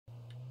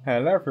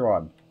Hello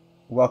everyone,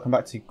 welcome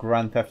back to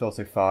Grand Theft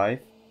Auto 5.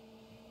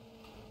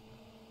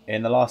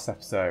 In the last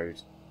episode,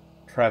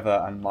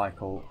 Trevor and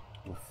Michael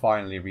were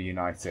finally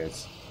reunited,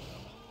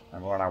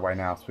 and we're on our way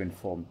now to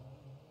inform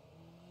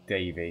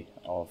Davey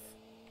of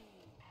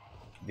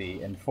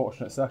the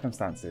unfortunate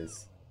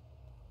circumstances.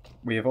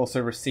 We have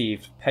also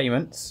received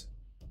payments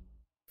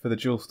for the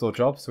jewel store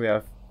job, so we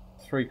have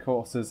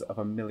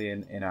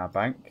 $750,000 in our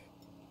bank.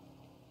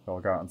 So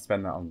I'll go out and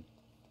spend that on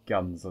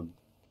guns and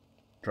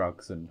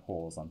drugs and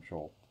whores, I'm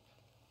sure.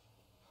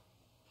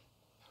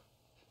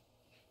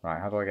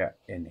 Right, how do I get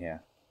in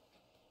here?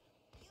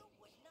 You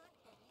would not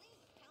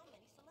believe how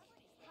many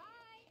celebrities.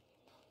 Hi.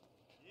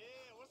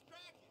 Yeah, what's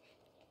cracking?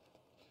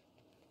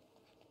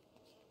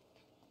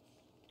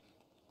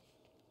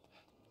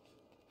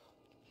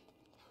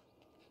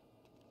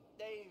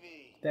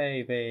 Davey.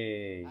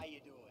 Davey! How you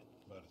doing?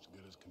 About as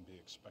good as can be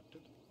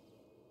expected.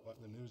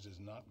 But the news is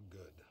not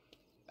good.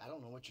 I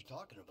don't know what you're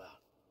talking about.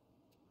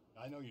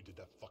 I know you did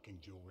that fucking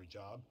jewelry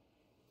job.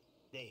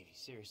 Davey,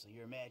 seriously,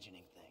 you're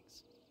imagining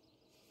things.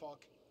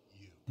 Fuck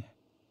you.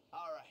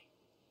 All right.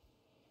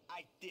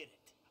 I did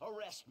it.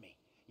 Arrest me.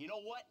 You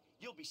know what?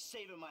 You'll be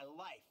saving my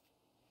life.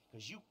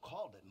 Because you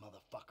called it,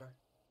 motherfucker.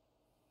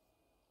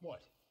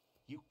 What?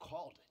 You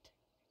called it.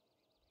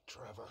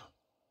 Trevor.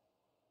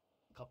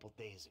 A couple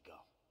days ago.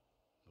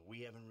 But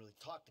we haven't really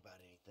talked about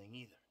anything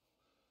either.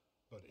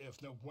 But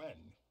if no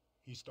when,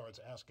 he starts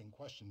asking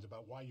questions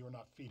about why you're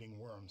not feeding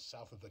worms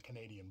south of the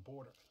Canadian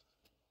border.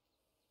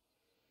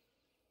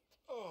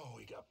 Oh,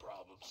 we got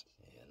problems.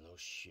 Yeah, no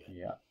shit.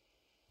 Yeah.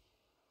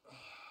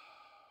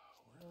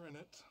 We're in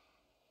it.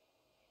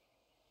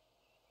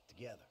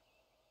 Together.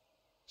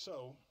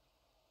 So,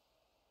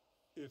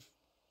 if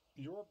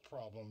your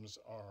problems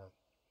are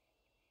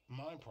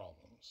my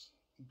problems,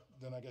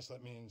 then I guess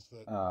that means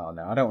that Oh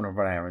no, I don't want to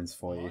run errands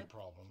for my you.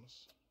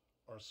 problems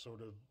are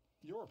sort of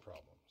your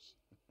problems.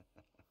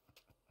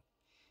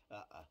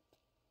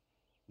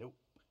 Nope.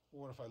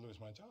 What if I lose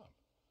my job?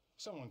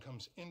 Someone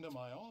comes into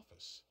my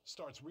office,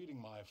 starts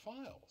reading my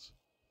files.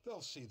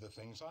 They'll see the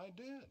things I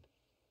did.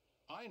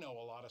 I know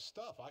a lot of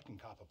stuff. I can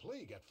cop a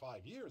plea, get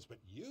 5 years, but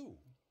you...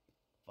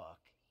 Fuck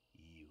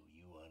you,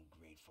 you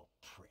ungrateful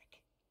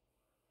prick.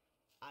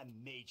 I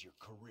made your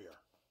career.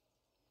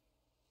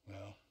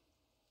 Well,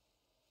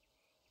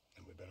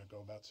 and we better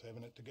go about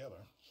saving it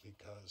together,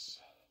 because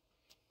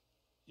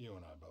you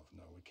and I both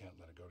know we can't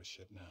let it go to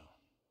shit now.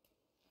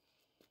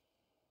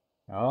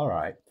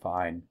 Alright,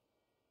 fine.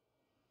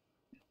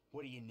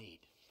 What do you need?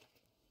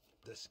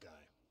 This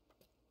guy,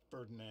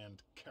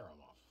 Ferdinand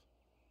Karamov.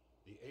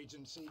 The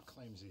agency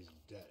claims he's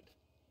dead.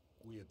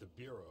 We at the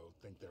Bureau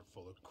think they're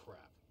full of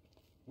crap.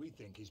 We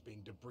think he's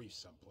being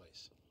debriefed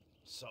someplace.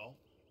 So?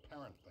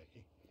 Apparently,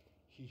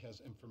 he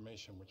has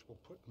information which will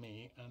put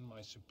me and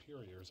my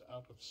superiors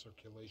out of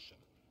circulation.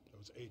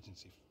 Those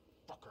agency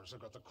fuckers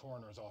have got the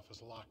coroner's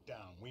office locked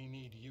down. We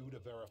need you to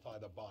verify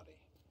the body.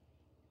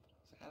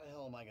 So how the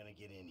hell am I gonna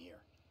get in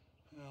here?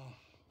 Well,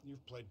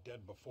 you've played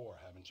dead before,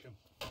 haven't you?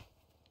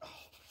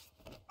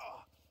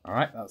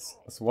 Alright,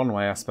 that's one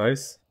way, I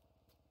suppose.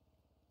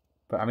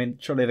 But I mean,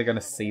 surely they're going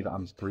to see that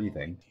I'm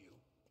breathing.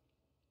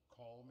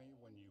 Call me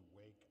when you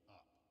wake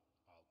up.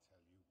 I'll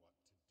tell you what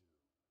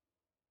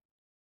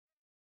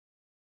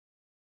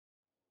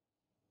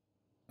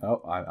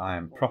to do. Oh, I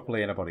am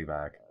properly in a body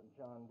bag.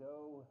 John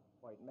Doe,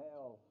 white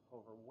male,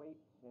 overweight,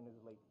 in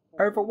his late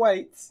 40s.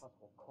 Overweight?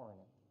 Possible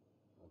coroner.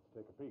 Let's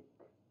take a peek.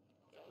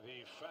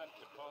 The fat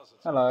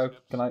deposits Hello, in his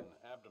hips can I- and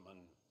abdomen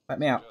Let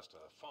me out. suggest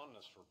a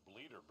fondness for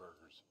bleeder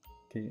burgers.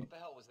 Can you... What the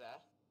hell was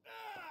that?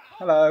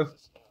 Hello.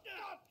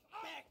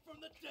 Back from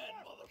the dead,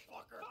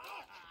 motherfucker!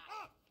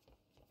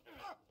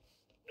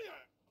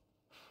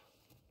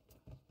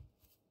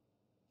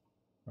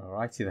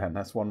 Alrighty then,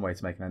 that's one way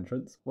to make an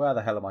entrance. Where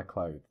the hell are my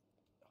clothes?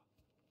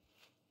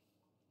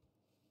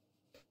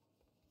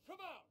 Come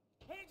out!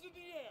 Hands in the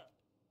air!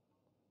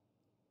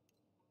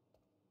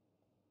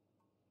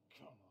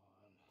 Come on.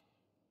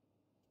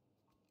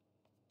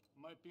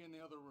 Might be in the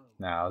other room.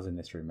 Nah, I was in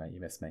this room, mate. You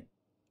missed me.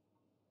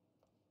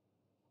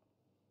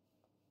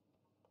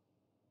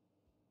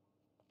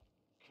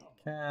 Come on.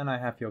 Can I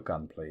have your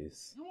gun,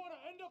 please? You want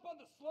to end up on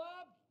the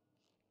slab?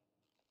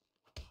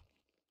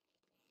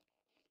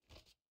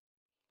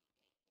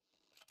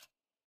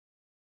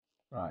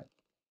 Right.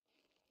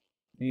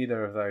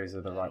 Neither of those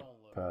are the That right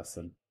don't look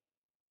person.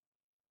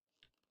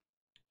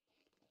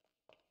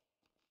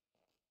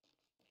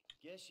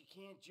 Guess you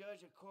can't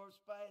judge a corpse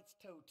by its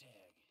toe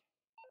tag.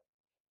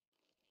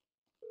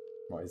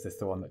 What, is this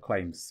the one that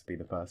claims to be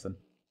the person?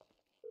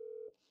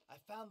 I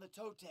found the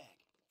toe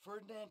tag.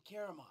 Ferdinand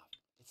Karamov.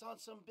 It's on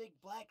some big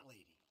black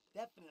lady.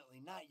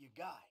 Definitely not your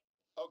guy.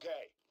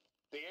 Okay.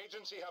 The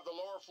agency have the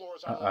lower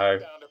floors Uh-oh. on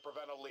lockdown to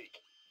prevent a leak.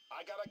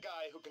 I got a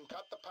guy who can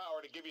cut the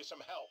power to give you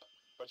some help,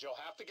 but you'll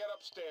have to get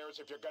upstairs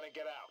if you're gonna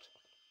get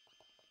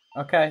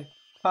out. Okay.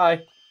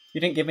 Hi.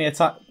 You didn't give me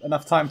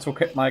enough time to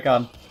equip my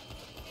gun.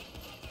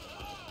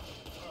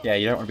 Yeah,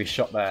 you don't want to be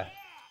shot there.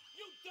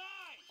 You die!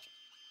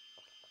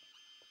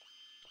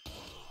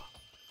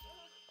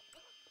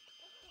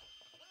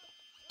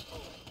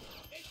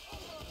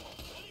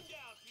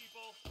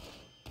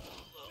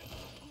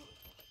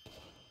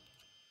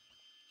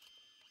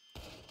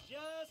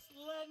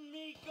 letting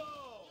me go.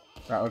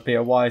 That would be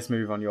a wise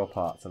move on your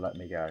part to let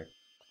me go.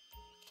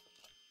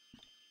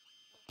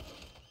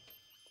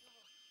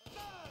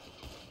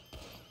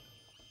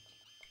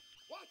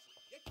 Watch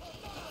it! Get close!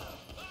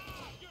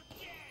 Ah! You're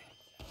dead!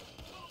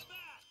 Go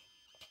back!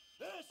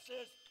 This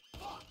is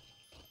fuck.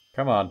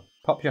 Come on,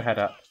 pop your head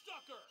up.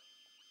 Sucker!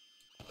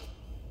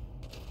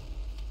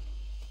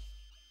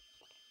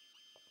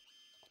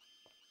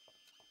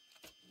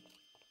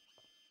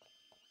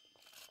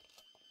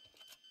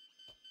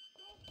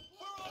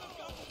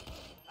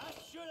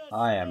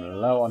 I am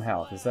low on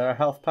health. Is there a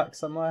health pack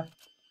somewhere?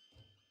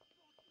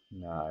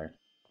 No.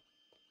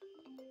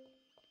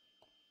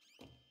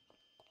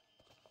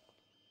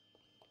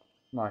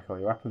 Michael,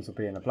 your weapons will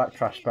be in a black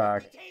trash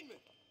bag.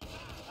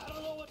 I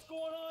don't know what's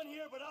going on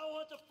here, but I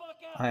want the fuck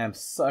out. I am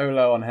so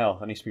low on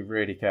health. I need to be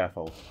really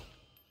careful.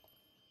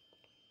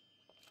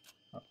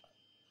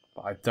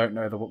 But I don't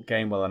know the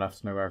game well enough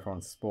to know where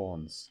everyone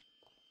spawns.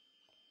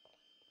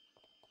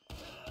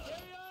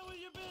 Carry on with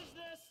your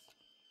business.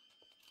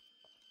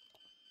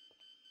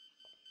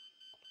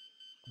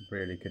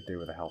 Really could do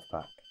with a health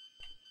pack.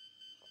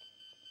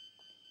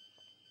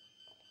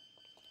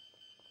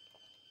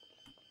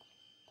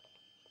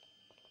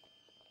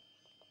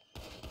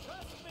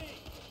 Trust me,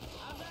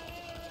 I'm not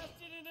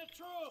interested in the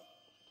truth.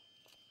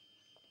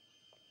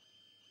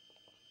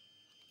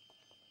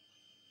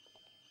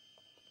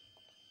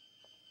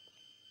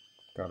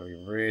 Gotta be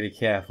really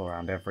careful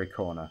around every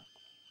corner.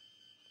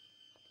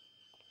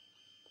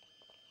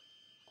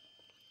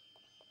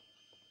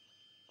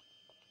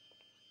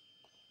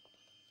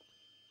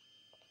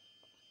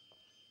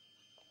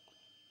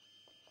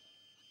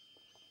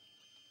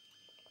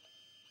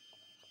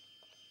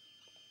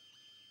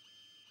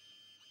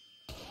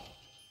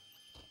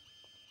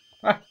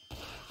 Ah!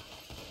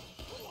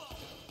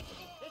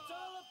 It's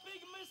all a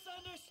big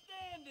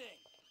misunderstanding.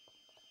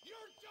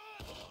 You're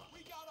done!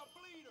 We got a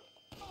bleeder!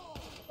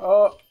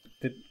 Oh!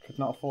 Could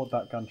not afford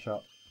that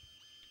gunshot.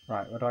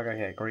 Right, where do I go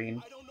here?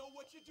 Green? I don't know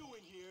what you're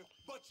doing here,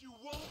 but you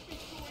won't be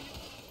doing it.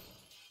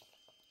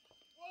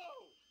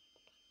 Whoa!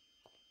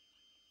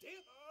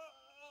 Damn!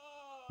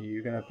 Are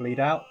you gonna bleed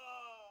out?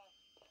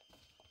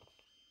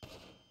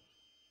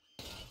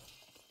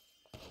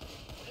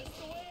 This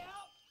the way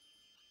out?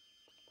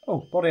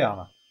 Oh, body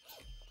armor.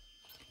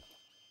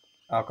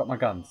 Oh, I've got my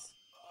guns.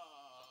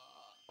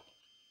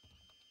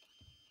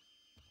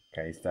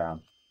 Okay, he's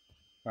down.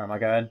 Where am I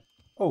going?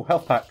 Oh,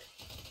 health pack.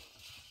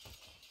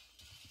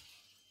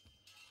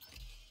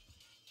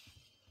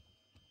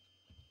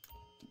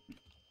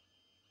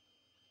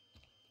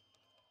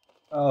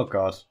 Oh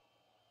god.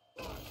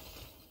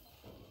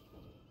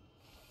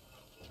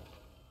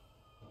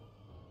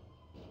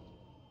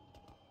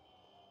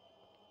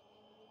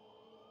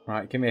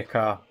 Right, give me a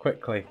car,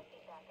 quickly.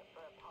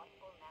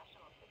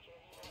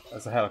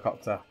 There's a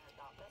helicopter.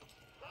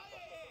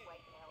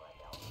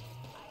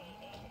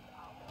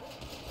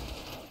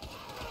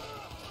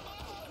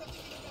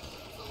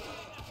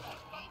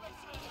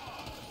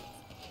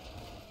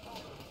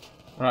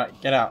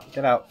 Right, get out,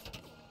 get out.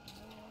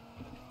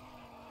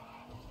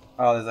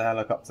 Oh, there's a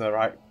helicopter,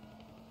 right.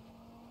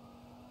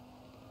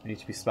 We need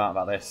to be smart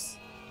about this.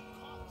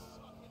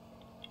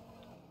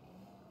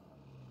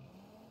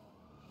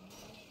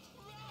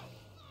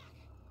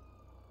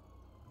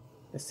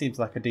 This seems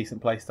like a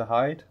decent place to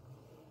hide.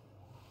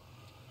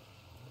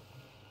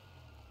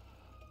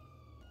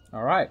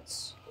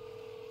 Alright.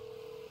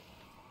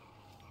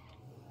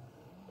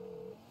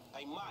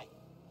 Hey, Mike.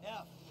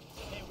 F.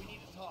 Hey, we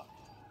need to talk.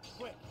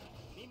 Quick.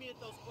 Meet me at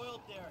those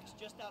oil derricks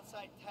just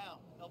outside town.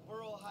 El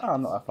Burro Heights. Oh,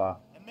 I'm not that far.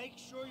 And make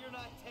sure you're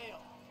not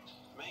tailed.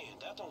 Man,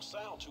 that don't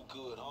sound too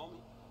good,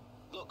 homie.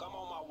 Look, I'm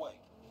on my way.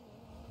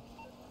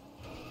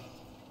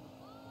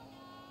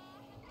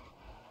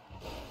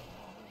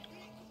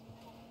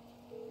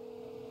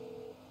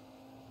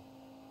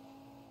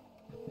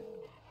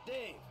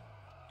 Dave,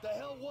 the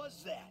hell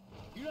was that?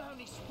 You know how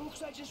many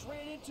spooks I just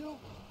ran into?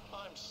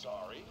 I'm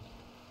sorry.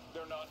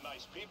 They're not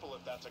nice people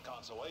if that's a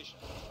consolation.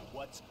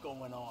 What's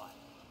going on?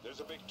 There's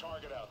a big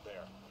target out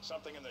there.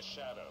 Something in the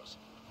shadows.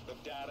 The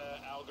data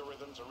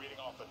algorithms are reading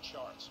off the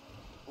charts.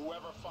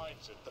 Whoever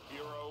finds it, the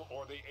Bureau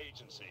or the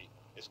agency,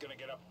 is gonna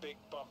get a big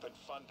bump in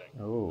funding.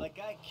 Oh. Like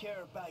I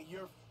care about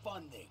your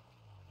funding.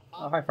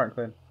 Oh, hi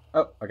Franklin.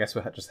 Oh, I guess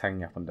we're just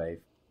hanging up on Dave.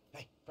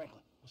 Hey,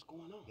 Franklin, What's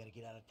going on? you gotta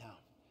get out of town.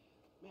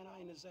 Man, I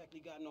ain't exactly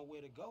got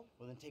nowhere to go.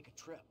 Well, then take a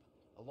trip.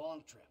 A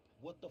long trip.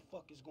 What the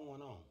fuck is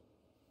going on?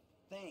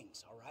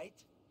 Things, all right?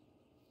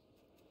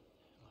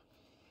 Look,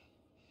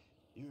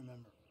 you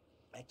remember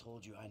I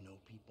told you I know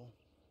people,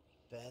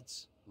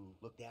 feds, who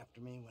looked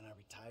after me when I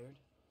retired?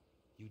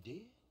 You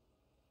did?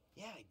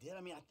 Yeah, I did.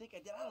 I mean, I think I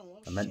did. I don't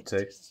know. I meant Shit,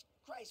 to. Jesus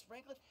Christ,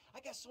 Franklin. I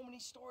got so many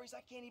stories,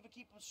 I can't even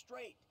keep them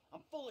straight.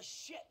 I'm full of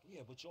shit.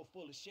 Yeah, but your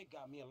full of shit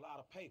got me a lot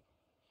of paper.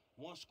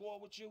 One score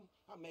with you,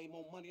 I made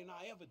more money than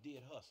I ever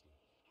did hustling.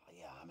 Oh,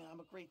 yeah, I mean,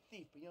 I'm a great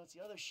thief, but you know, it's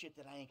the other shit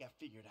that I ain't got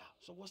figured out.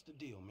 So what's the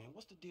deal, man?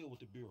 What's the deal with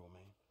the Bureau,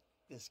 man?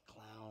 This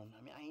clown,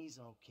 I mean, he's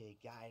an okay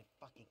guy,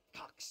 fucking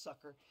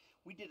cocksucker.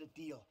 We did a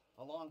deal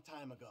a long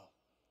time ago.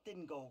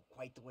 didn't go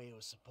quite the way it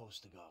was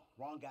supposed to go.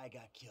 Wrong guy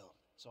got killed.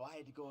 So I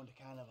had to go into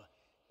kind of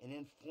an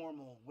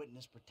informal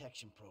witness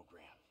protection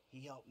program.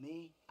 He helped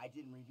me. I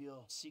didn't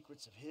reveal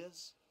secrets of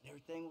his.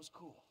 Everything was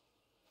cool.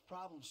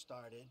 Problem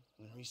started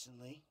when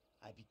recently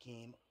I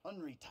became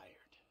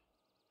unretired.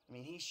 I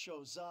mean, he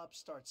shows up,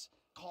 starts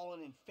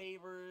calling in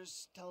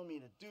favors, telling me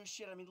to do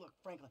shit. I mean, look,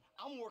 Franklin,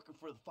 I'm working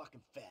for the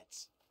fucking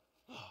feds.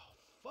 Oh,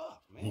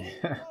 fuck, man.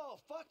 Oh,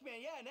 fuck,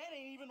 man, yeah, and that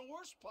ain't even the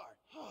worst part.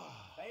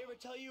 I ever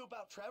tell you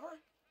about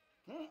Trevor?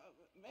 Man,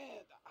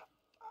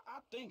 I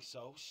think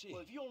so. Shit.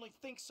 Well, if you only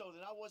think so,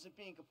 then I wasn't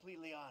being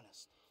completely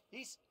honest.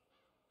 He's,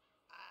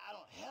 I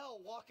don't, hell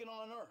walking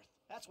on earth.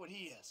 That's what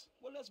he is.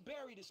 Well, let's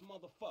bury this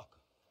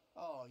motherfucker.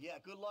 Oh, yeah,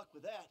 good luck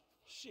with that.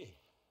 Shit.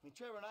 I mean,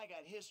 Trevor and I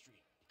got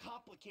history.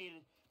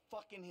 Complicated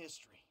fucking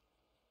history.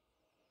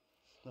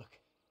 Look,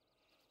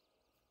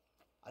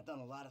 I've done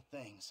a lot of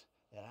things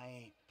that I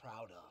ain't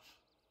proud of.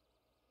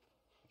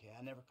 Okay,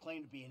 I never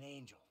claimed to be an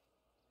angel.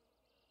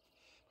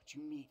 But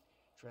you meet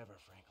Trevor,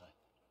 Franklin,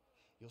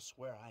 you'll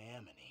swear I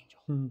am an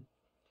angel.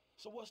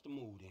 So what's the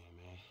mood then,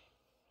 man?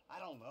 I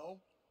don't know.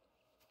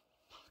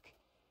 Fuck.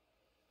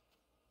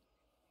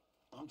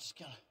 I'm just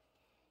gonna,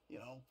 you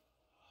know,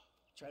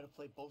 try to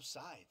play both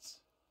sides.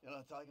 You know,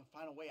 until I can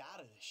find a way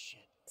out of this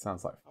shit.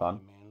 Sounds like All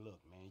fun. right, man, look,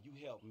 man, you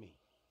help me.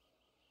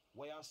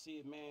 Way I see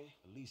it, man,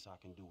 the least I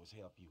can do is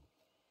help you.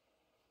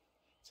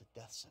 It's a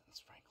death sentence,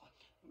 Franklin.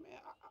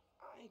 Man,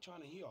 I ain't trying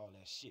to hear all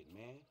that shit,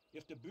 man.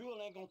 If the Bureau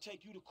ain't gonna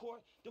take you to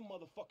court, them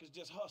motherfuckers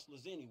just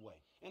hustlers anyway.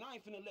 And I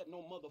ain't finna let no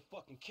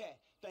motherfucking cat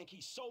think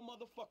he's so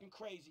motherfucking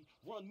crazy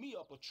run me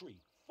up a tree.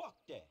 Fuck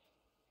that.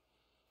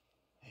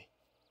 Hey,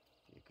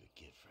 you're a good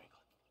kid, Franklin.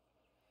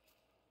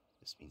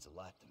 This means a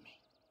lot to me.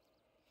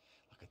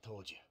 Like I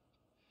told you,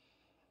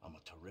 I'm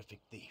a terrific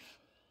thief.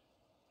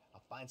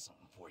 I'll find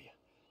something for you.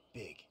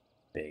 Big.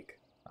 Big.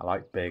 I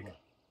like big. Come on.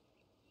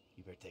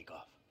 You better take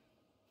off.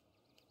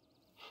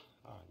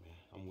 All right, man,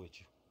 I'm with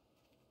you.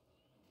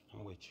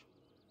 I'm with you.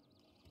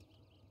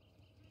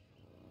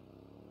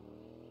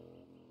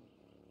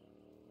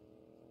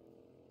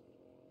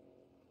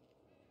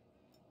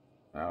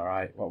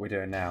 Alright, what are we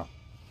doing now?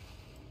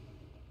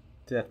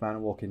 Dead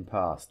man walking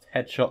past.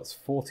 Headshots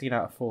 14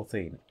 out of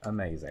 14.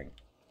 Amazing.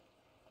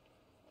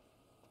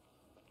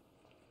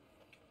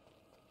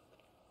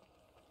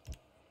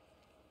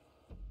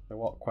 So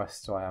what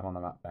quests do I have on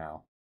the map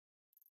now?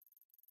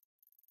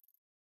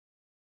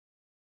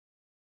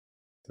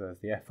 So there's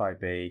the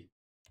FIB,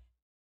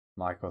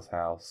 Michael's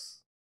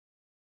house,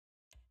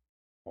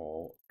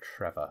 or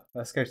Trevor.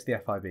 Let's go to the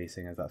FIB,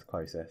 seeing as that's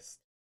closest.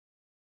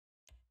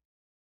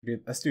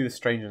 Let's do the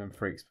Strangers and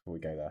Freaks before we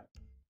go there.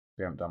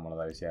 We haven't done one of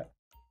those yet.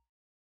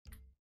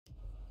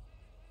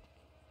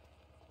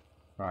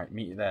 Right,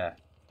 meet you there.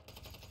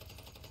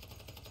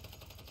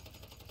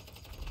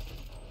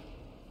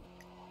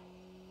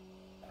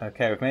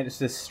 Okay, we've made it to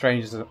the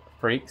Strangers and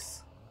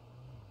Freaks.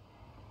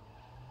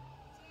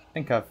 I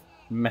think I've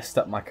messed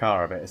up my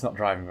car a bit. It's not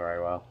driving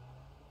very well.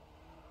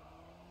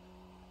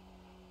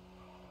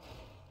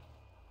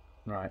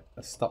 Right,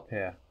 let's stop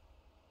here.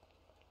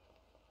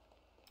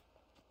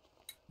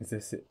 Is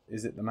this it?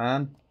 Is it the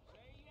man?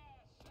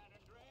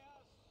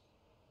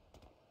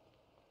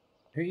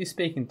 Who are you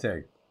speaking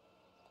to?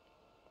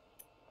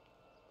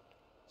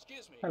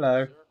 Excuse me,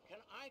 Hello. sir. Can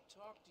I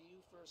talk to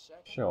you for a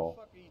second? Sure. What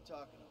the fuck are you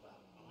talking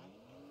about? I am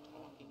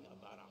talking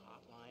about a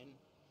hotline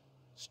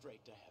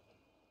straight to heaven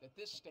that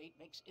this state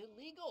makes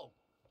illegal.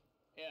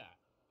 Yeah,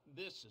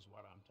 this is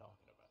what I'm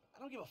talking about. I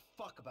don't give a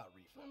fuck about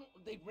reefer. No,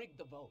 they rigged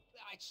the vote.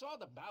 I saw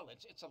the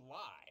ballots. It's a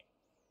lie.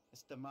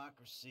 It's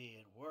democracy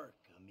at work,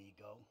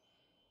 amigo.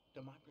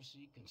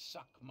 Democracy can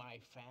suck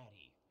my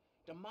fatty.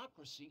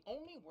 Democracy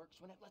only works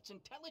when it lets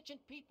intelligent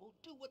people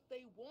do what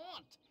they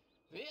want.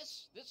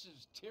 This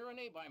is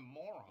tyranny by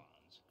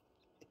morons.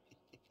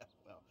 Yeah,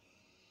 well,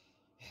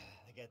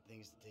 I got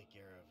things to take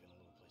care of in a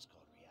little place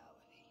called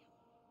reality.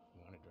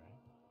 You want a drink?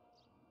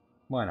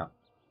 Why not?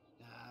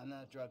 Nah, I'm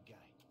not a drug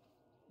guy.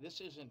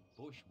 This isn't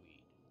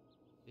bushweed.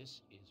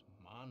 This is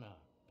mana.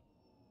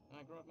 And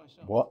I grow it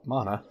myself. What?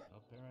 Mana? No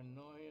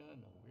paranoia,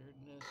 no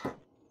weirdness.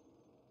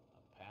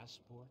 A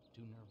passport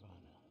to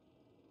nirvana.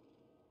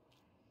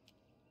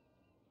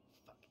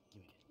 Fuck,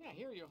 give me this. Yeah,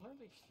 here you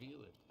hardly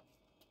feel it.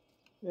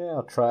 Yeah,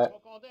 I'll try it.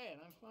 Smoke all day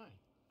and I'm fine.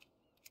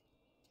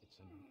 It's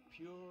a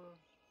pure,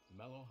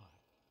 mellow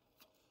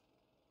high.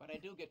 But I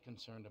do get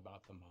concerned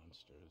about the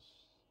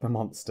monsters. The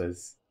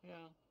monsters.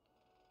 Yeah.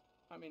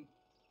 I mean,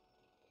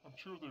 I'm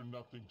sure they're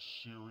nothing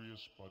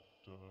serious, but,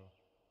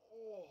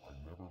 I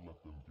never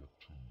let them get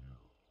too near.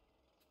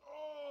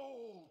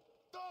 Oh,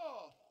 the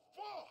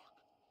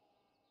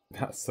fuck!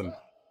 That's some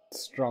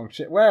strong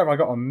shit. Where have I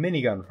got a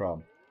minigun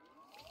from?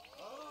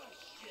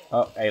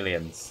 Oh,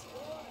 aliens.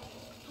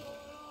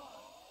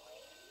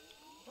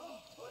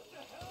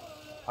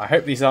 I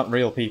hope these aren't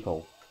real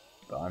people,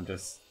 but I'm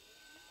just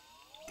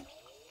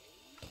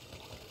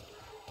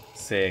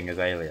seeing as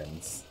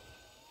aliens.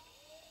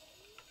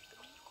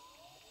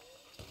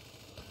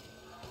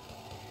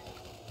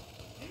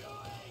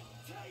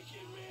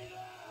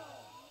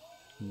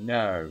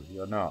 No,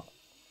 you're not.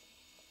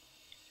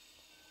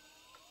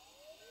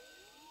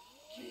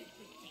 Keep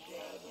it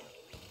together.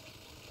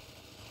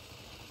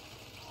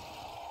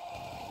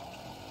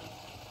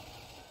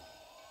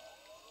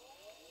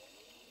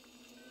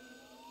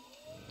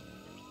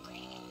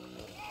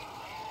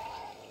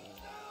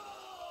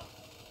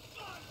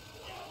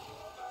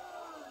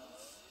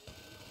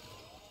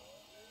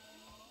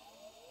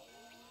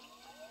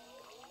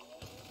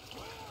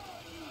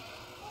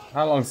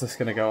 How long is this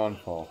going to go on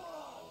for?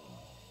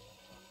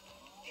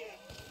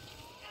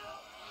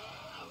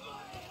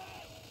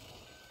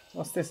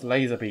 What's this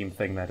laser beam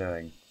thing they're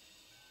doing?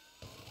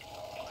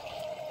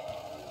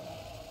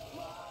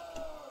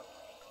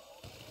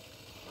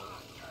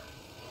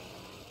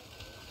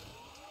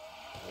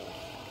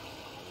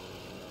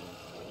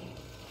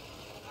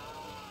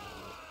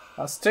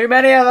 That's too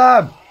many of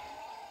them!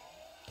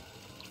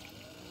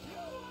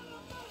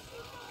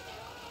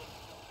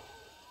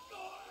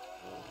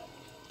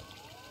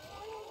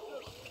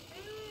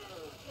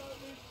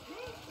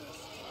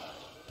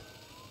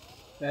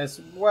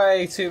 There's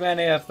way too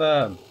many of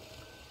them.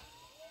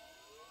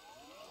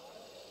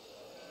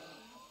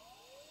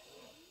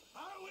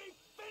 Are we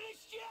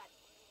finished yet?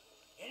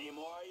 Any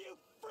more of you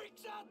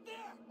freaks out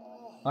there?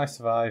 Oh, I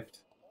survived.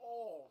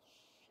 oh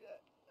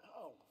shit.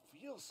 Oh,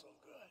 feels so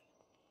good.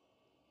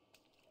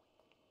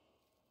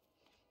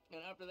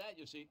 And after that,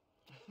 you see,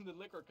 the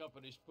liquor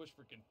companies push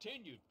for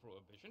continued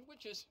prohibition,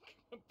 which is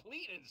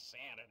complete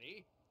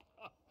insanity.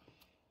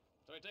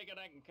 So I take it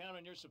I can count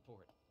on your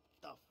support.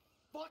 The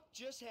fuck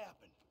just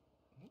happened?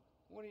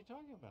 What are you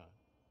talking about?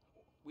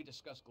 We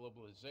discussed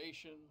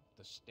globalization,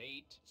 the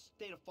state.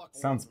 Stay the fuck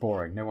away Sounds from me.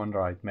 boring. No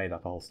wonder I made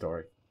up a whole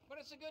story. But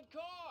it's a good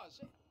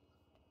cause.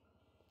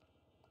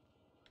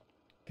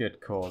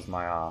 Good cause,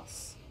 my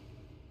ass.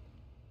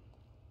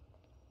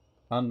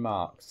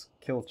 Unmarked.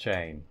 Kill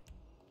chain.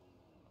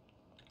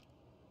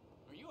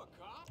 Are you a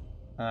cop?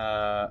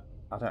 I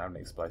don't have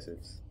any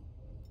explosives.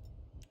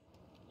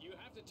 You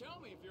have to tell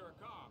me if you're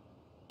a cop.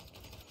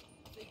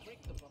 They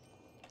break the book.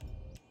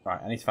 Right,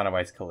 I need to find a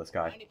way to kill this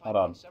guy. Hold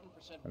on. 95.7%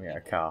 Let me get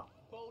a car.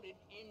 voted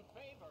in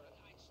favor.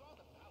 I saw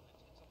the ballots.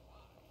 It's a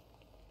lie.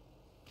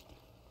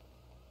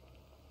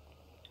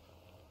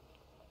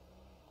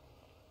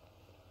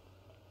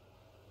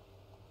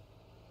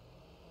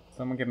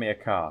 Someone give me a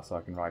car so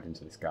I can ride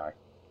into this guy.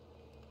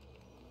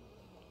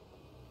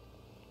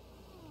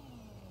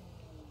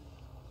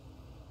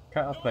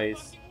 Cut off,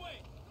 please.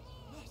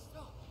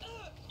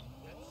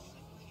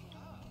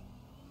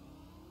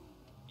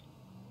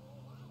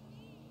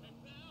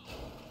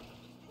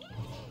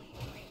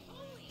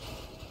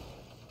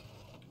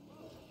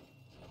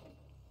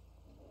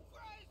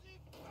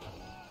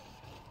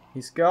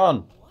 He's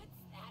gone. What's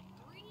that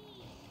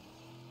green?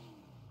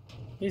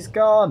 He's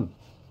gone.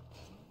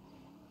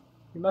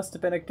 He must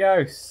have been a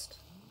ghost.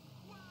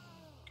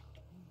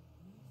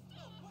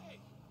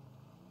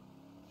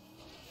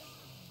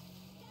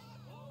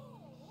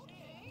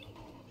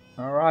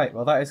 Alright,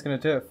 well that is going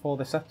to do it for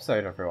this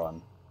episode,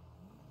 everyone.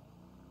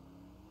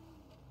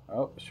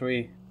 Oh, should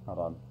we... Hold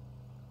on.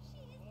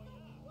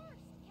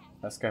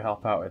 Let's go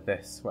help out with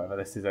this, whatever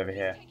this is over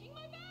here.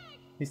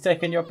 He's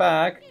taking your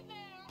bag.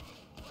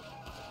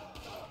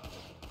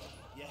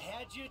 You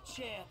had your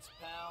chance,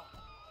 pal.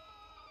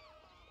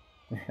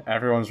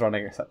 Everyone's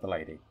running except the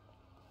lady.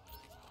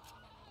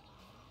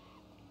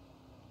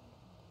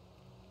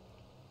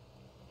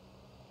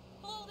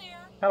 Hello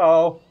there.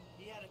 Hello.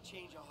 He had a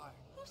change of heart.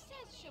 Who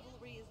says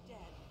chivalry is dead?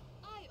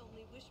 I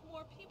only wish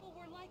more people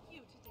were like you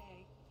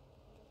today.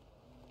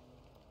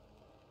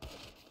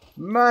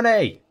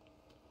 Money!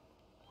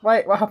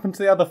 Wait, what happened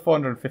to the other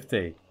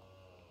 450?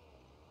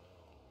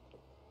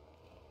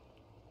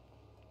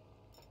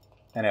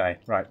 Anyway,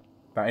 right.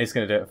 That is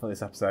going to do it for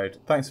this episode.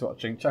 Thanks for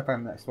watching. Check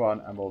out the next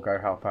one and we'll go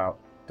help out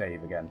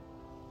Dave again.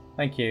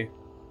 Thank you.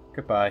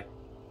 Goodbye.